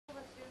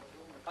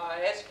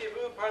Est-ce que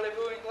vous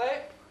parlez-vous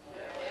anglais?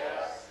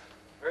 Yes.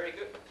 Very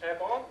good. Très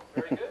bon?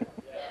 Very good?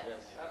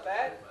 Yes. Not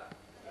bad?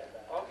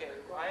 Okay,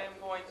 I am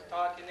going to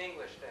talk in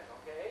English then,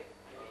 okay?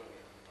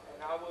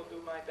 And I will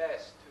do my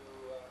best to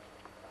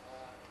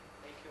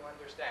make you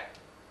understand.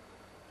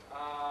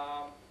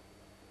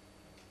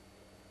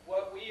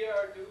 What we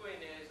are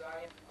doing is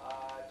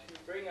to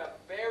bring a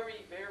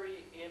very,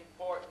 very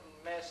important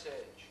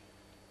message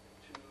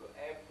to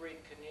every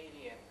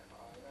Canadian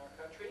in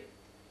our country,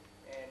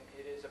 and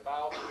it is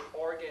about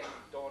organ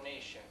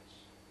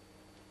donations.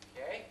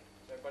 Okay?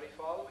 Is everybody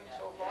following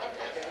so far?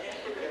 Okay.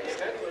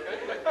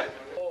 Good.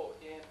 So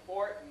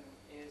important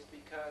is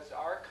because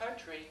our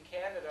country,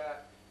 Canada,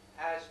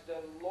 has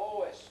the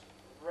lowest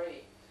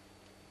rate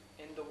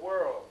in the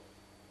world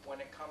when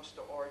it comes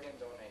to organ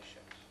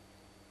donations.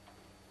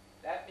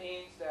 That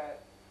means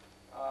that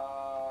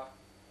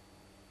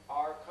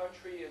our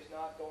country is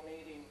not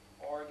donating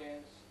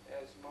organs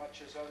as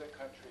much as other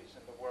countries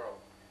in the world.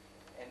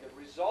 And the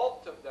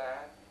result of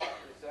that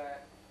is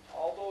that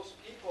all those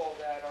people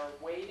that are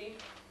waiting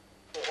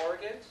for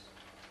organs,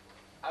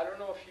 I don't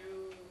know if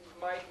you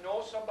might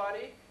know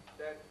somebody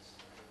that's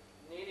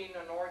needing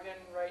an organ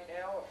right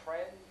now, a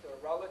friend or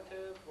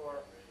relative,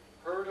 or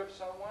heard of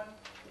someone.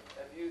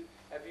 Have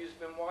you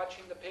been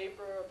watching the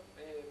paper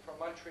from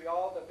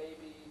Montreal, the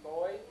baby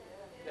boy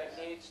that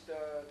needs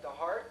the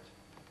heart?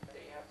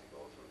 They have to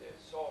go through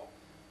this. So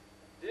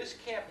this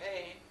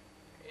campaign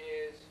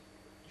is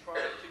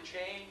trying to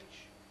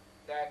change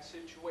that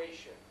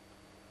situation.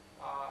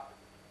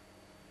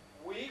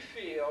 We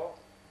feel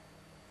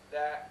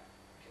that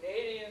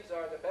Canadians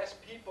are the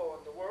best people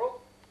in the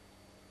world,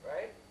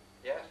 right?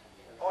 Yes?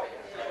 Oh,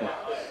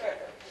 yeah.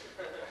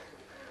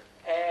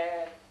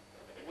 And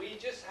we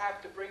just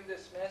have to bring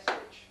this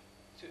message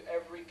to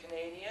every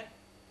Canadian,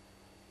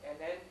 and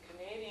then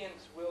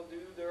Canadians will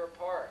do their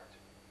part,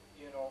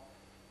 you know,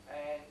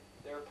 and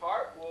their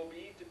part will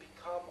be to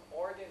become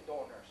organ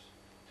donors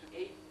to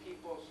 8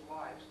 people's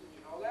lives. Did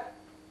you know that?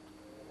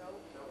 No.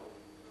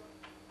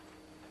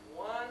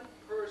 One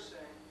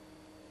person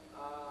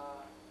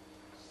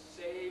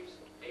saves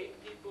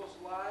 8 people's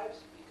lives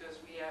because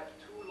we have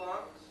 2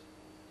 lungs,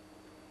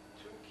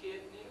 2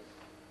 kidneys,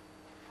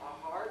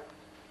 a heart,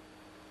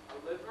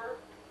 a liver,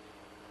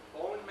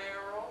 bone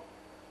marrow,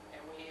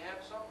 and we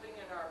have something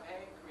in our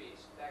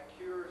pancreas that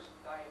cures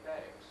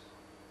diabetics.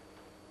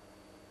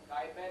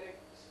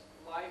 Diabetics'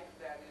 life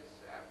that is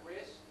at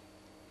risk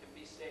can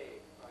be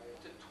saved.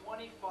 To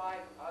 25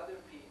 other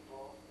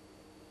people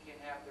can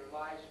have their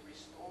lives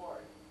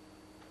restored.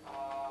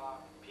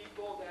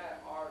 People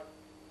that are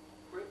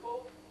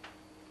crippled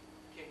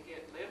can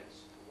get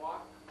limbs to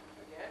walk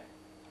again.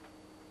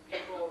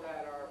 People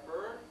that are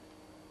burned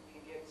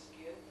can get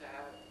skin to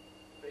have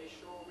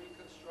facial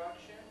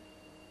reconstruction,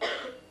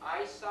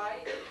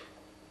 eyesight,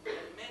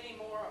 and many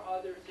more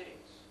other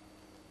things.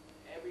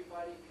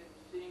 Everybody can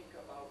think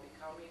about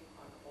becoming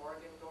an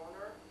organ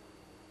donor,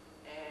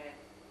 and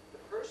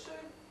the person,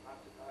 and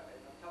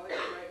I'm telling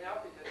you right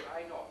now because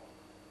I know,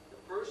 the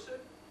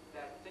person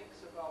that thinks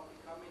about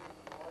becoming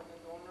an organ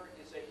donor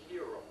is a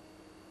hero.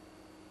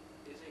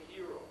 Is a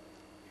hero.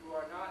 You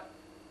are not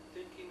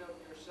thinking of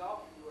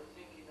yourself, you are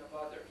thinking of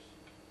others.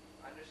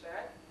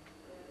 Understand?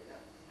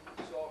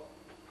 So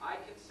I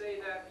can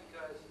say that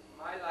because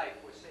my life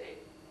was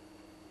saved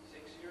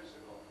 6 years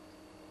ago.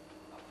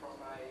 From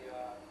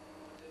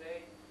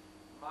today,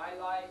 my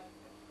life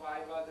and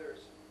 5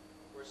 others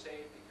were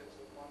saved because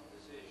of one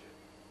decision.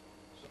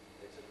 So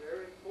it's a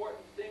very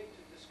important thing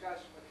to discuss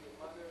with your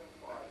mother and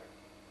father.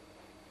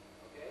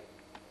 Okay?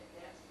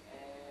 Yes.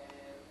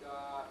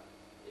 And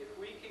if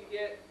we can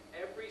get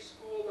every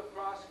school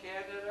across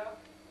Canada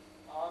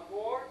on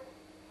board,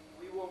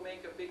 we will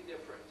make a big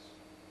difference.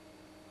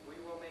 We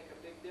will make a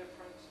big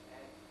difference,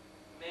 and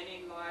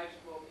many lives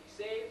will be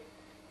saved,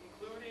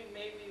 including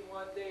maybe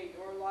one day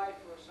your life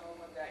or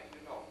someone that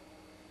you know.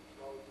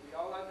 So do we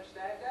all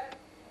understand that?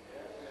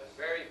 Yes.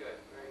 Very good,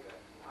 very good.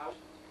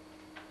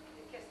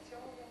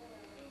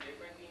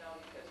 Different, you know,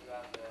 because you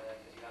have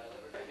a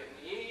liver. I can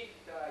eat,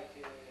 I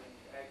can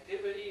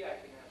activity, I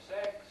can have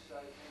sex,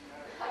 I can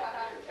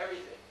have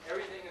everything.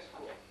 Everything is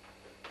cool.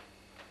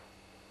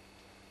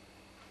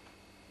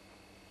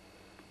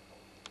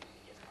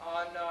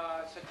 On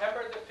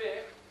September the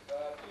 5th,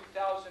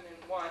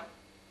 2001,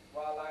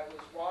 while I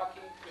was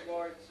walking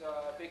towards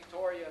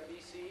Victoria,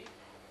 BC,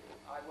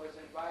 I was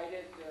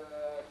invited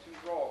to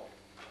Rome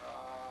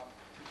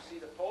to see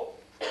the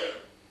Pope,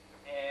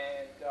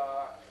 and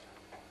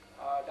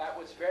that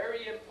was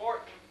very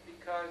important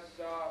because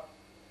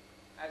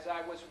as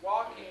I was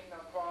walking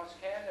across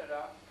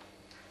Canada,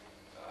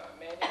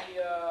 many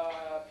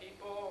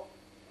people,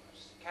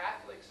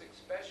 Catholics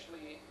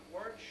especially,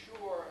 weren't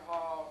sure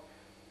how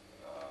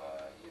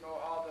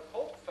how the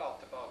Pope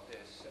felt about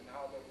this and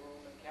how the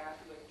Roman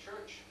Catholic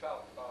Church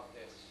felt about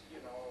this,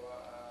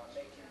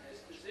 making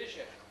this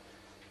decision.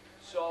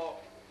 So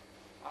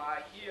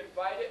he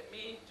invited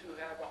me to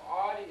have an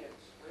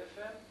audience with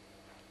him,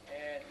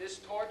 and this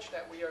torch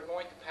that we are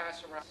going to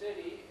pass around the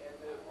city, and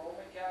the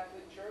Roman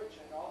Catholic Church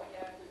and all the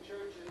Catholic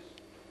churches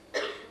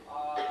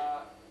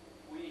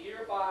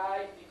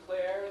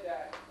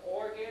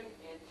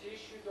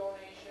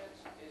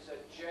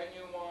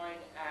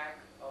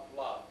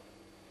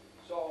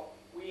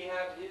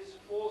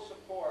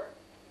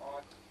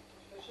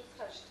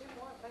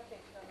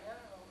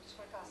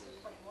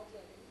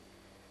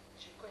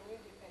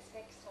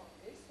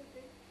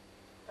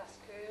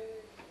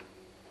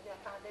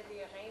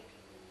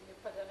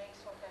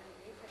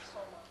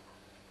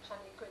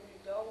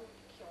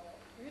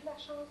eu la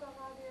chance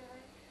d'avoir des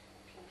reins.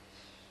 Puis,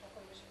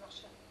 comme M.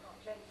 Marcello, en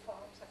pleine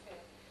forme, ça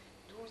fait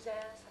 12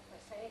 ans, ça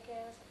fait 5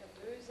 ans, ça fait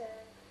 2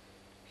 ans.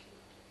 Puis,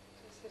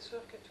 c'est sûr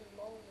que tout le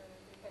monde,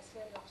 les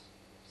patients,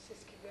 c'est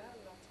ce qu'ils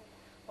veulent. Là,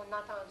 on a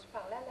entendu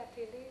parler à la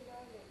télé,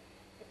 là,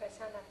 les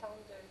patients en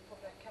attente pour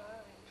le cœur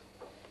et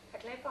tout. Fait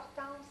que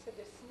l'important, c'est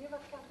de signer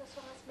votre carte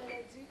d'assurance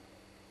maladie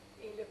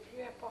et le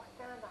plus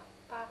important, d'en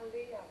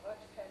parler à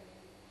votre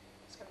famille.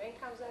 Parce que même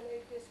quand vous allez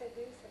être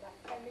décédé, c'est la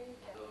famille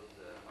qui a...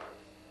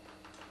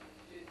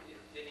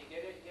 Did he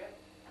get it yet?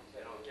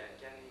 No, can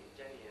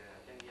he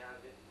have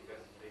it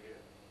because it's bigger?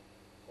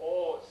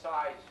 Oh,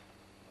 size.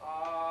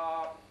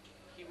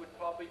 He would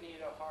probably need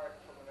a heart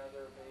from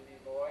another baby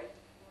boy.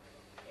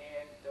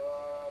 And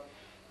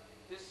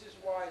this is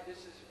why this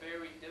is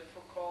very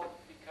difficult,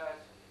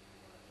 because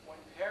when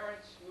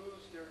parents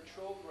lose their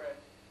children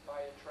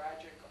by a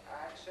tragic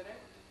accident,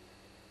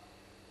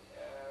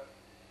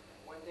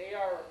 when they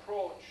are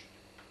approached,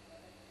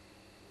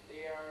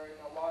 they are in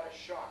a lot of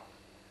shock.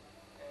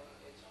 And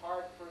it's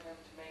hard for them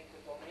to make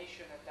the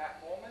donation at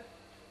that moment.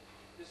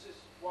 This is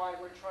why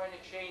we're trying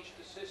to change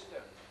the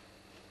system.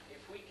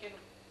 If we can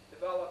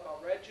develop a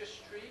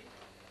registry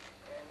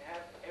and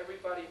have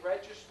everybody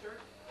registered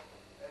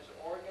as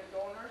organ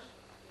donors,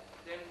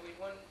 then we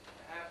wouldn't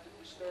have to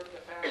disturb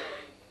the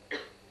family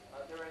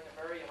during a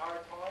very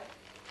hard time.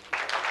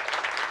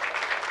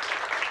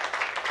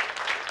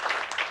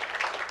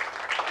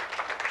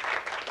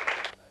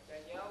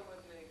 Danielle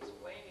was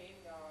explaining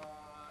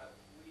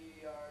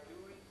we are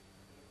doing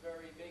a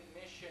very big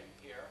mission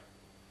here.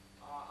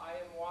 I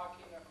am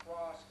walking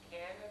across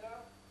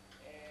Canada,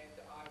 and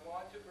I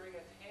want to bring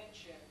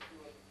attention to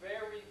a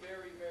very,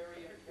 very,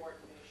 very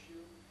important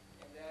issue,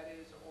 and that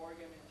is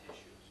organ and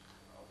tissues.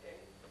 Okay?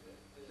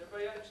 Does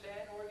everybody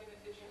understand organ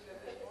and tissues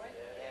at this point?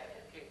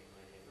 Yeah. Okay.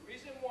 The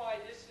reason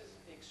why this is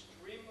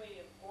extremely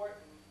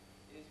important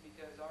is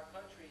because our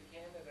country,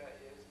 Canada,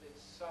 has been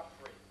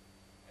suffering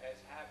as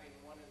having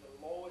one of the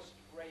lowest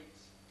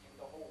rates in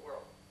the whole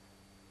world.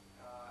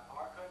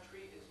 Our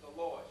country is the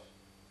lowest.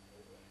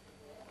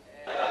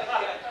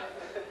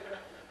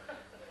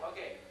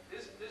 Okay,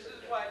 this is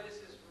why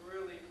this is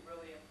really,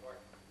 really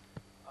important.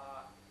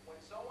 When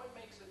someone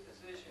makes a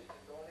decision to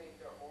donate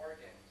their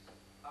organs,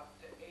 up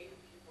to 8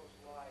 people's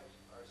lives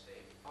are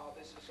saved.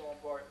 This is so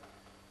important.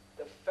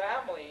 The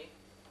family,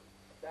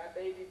 that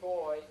baby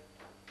boy,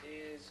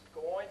 is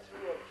going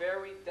through a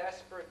very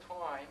desperate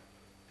time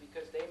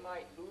because they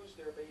might lose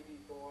their baby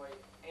boy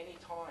any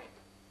time,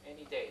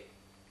 any day,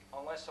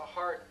 unless a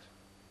heart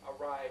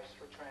arrives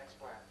for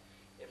transplant.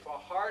 If a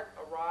heart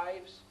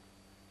arrives,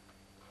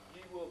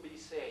 he will be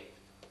saved.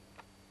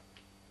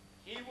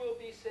 He will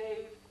be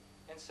saved,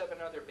 and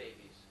 7 other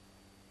babies.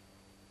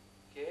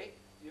 Okay?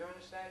 Do you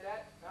understand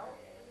that now?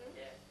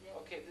 Yes.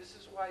 Okay, this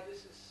is why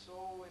this is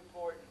so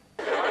important.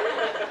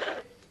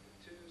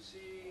 To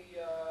see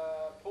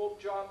Pope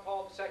John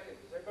Paul II.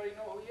 Does everybody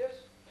know who he is?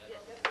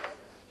 Yes.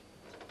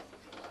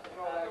 You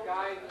know that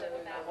guy in the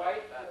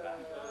white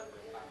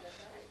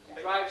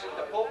who drives in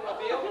the Pope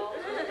Mobile?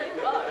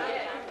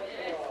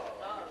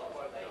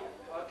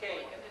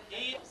 Okay,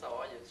 he... Pour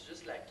savoir, y a-tu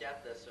juste la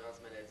carte d'assurance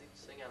maladie que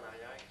tu signes en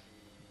arrière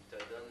qui te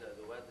donne le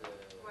droit de...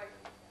 Oui,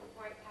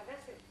 oui. Avant,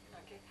 c'est...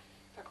 OK.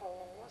 Fait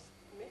qu'on...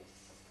 Mais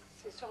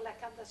c'est sur la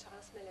carte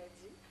d'assurance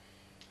maladie.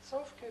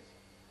 Sauf que,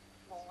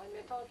 bon,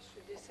 admettons,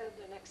 tu décèdes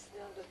d'un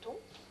accident d'auto,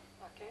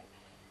 OK?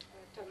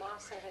 Tu as mort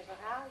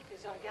cérébrale,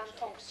 tes organes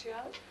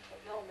fonctionnent.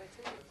 Non, mais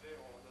tu sais...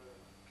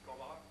 Puis qu'on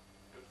meurt,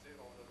 je veux dire,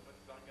 on n'a pas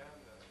des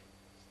organes.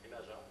 C'est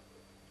majeur.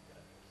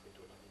 C'est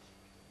toi qui as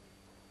décidé.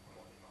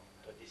 On est mort.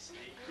 Tu as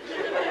décidé.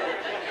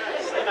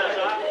 Si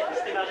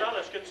t'es majeur,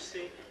 là, ce que tu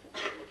sais,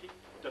 OK?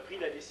 Tu as pris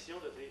la décision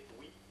de dire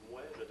oui,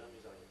 moi, je donne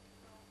mes organes.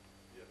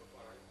 Il n'y a pas de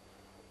problème.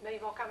 Mais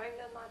ils vont quand même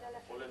le demander à la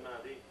Pour famille. le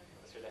demander,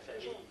 parce que la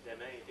famille,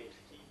 évidemment, est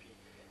impliquée, puis,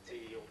 tu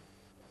sais, on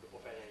ne peut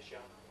pas faire un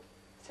chien.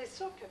 C'est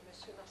ça que M.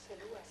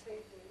 Marcello essaie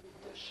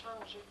de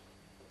changer.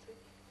 Tu sais.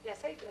 Il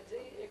essaie de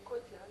dire,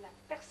 écoute, là, la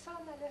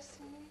personne, elle a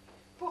signé,